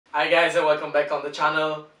Hi guys and welcome back on the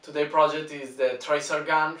channel. Today's project is the tracer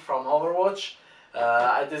gun from Overwatch.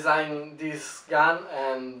 I designed this gun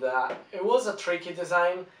and it was a tricky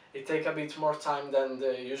design. It takes a bit more time than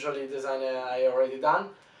the usually design I already done,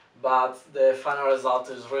 but the final result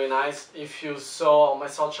is really nice. If you saw on my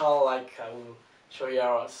social, like I will show you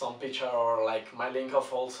some picture or like my link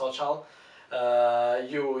of all social,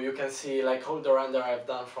 you can see like all the render I've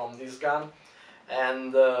done from this gun.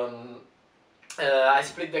 And I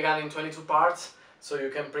split the gun in 22 parts, so you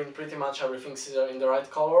can print pretty much everything in the right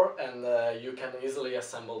color, and you can easily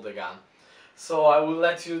assemble the gun. So I will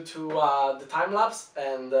let you to the time lapse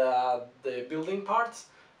and the building parts,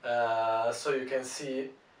 so you can see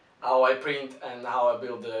how I print and how I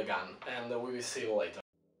build the gun, and we will see you later.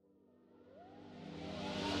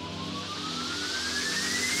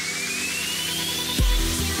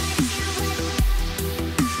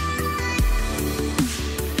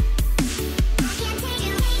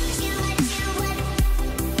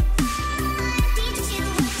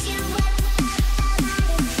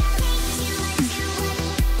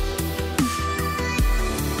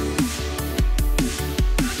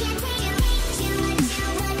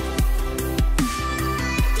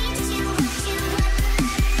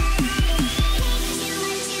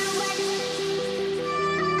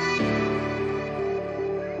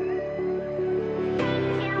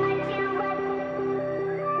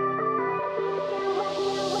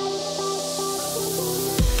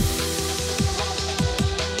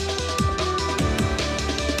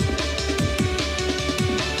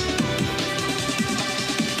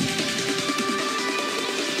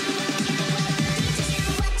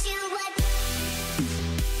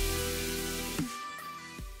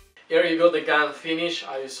 Here you go, the gun finish.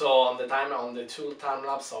 You saw on the two time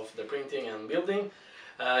lapse of the printing and building.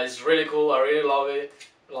 It's really cool. I really love it.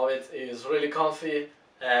 It's really comfy,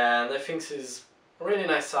 and I think it's really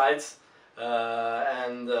nice size.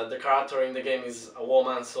 The character in the game is a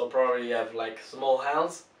woman, so probably have like small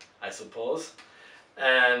hands, I suppose.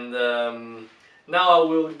 And now I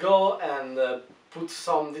will go and put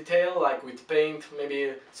some detail, like with paint,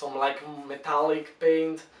 maybe some like metallic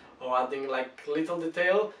paint, or adding like little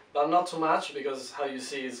detail, but not too much, because how you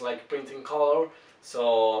see is like printing color.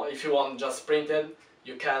 So if you want just printed,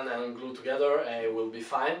 you can and glue together and it will be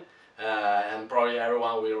fine. And probably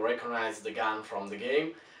everyone will recognize the gun from the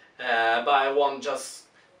game. But I want just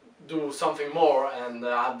do something more and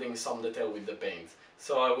adding some detail with the paint.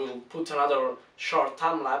 So I will put another short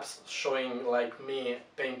time lapse showing like me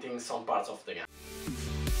painting some parts of the gun.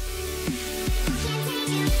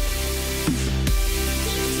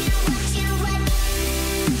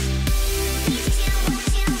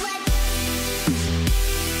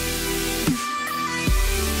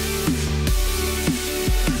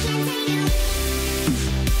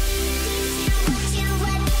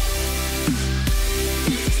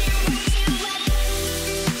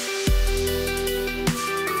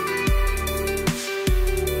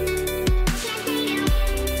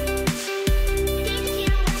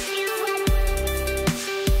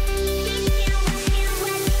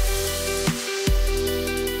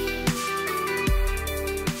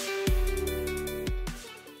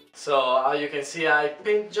 So you can see I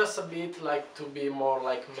paint just a bit, like to be more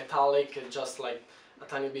like metallic, just like a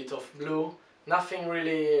tiny bit of blue. Nothing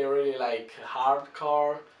really like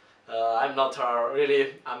hardcore. I'm not a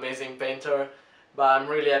really amazing painter, but I'm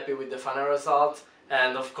really happy with the final result.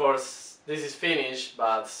 And of course this is finished,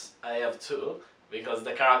 but I have two, because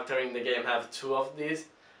the character in the game have two of these,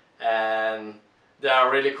 and they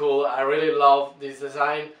are really cool. I really love this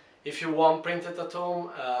design. If you want printed at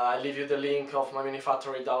home, I leave you the link of my mini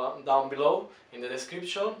factory down below in the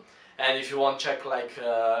description. And if you want to check like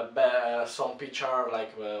some picture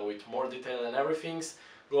like with more detail and everything,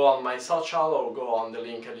 go on my social or go on the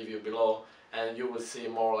link I leave you below, and you will see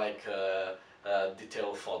more like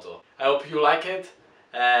detailed photo. I hope you like it,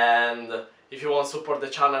 and if you want to support the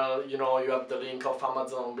channel, you know you have the link of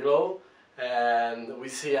Amazon below. And we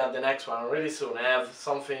see you at the next one really soon. I have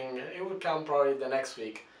something, it will come probably the next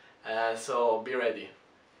week. So be ready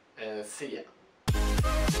and see ya.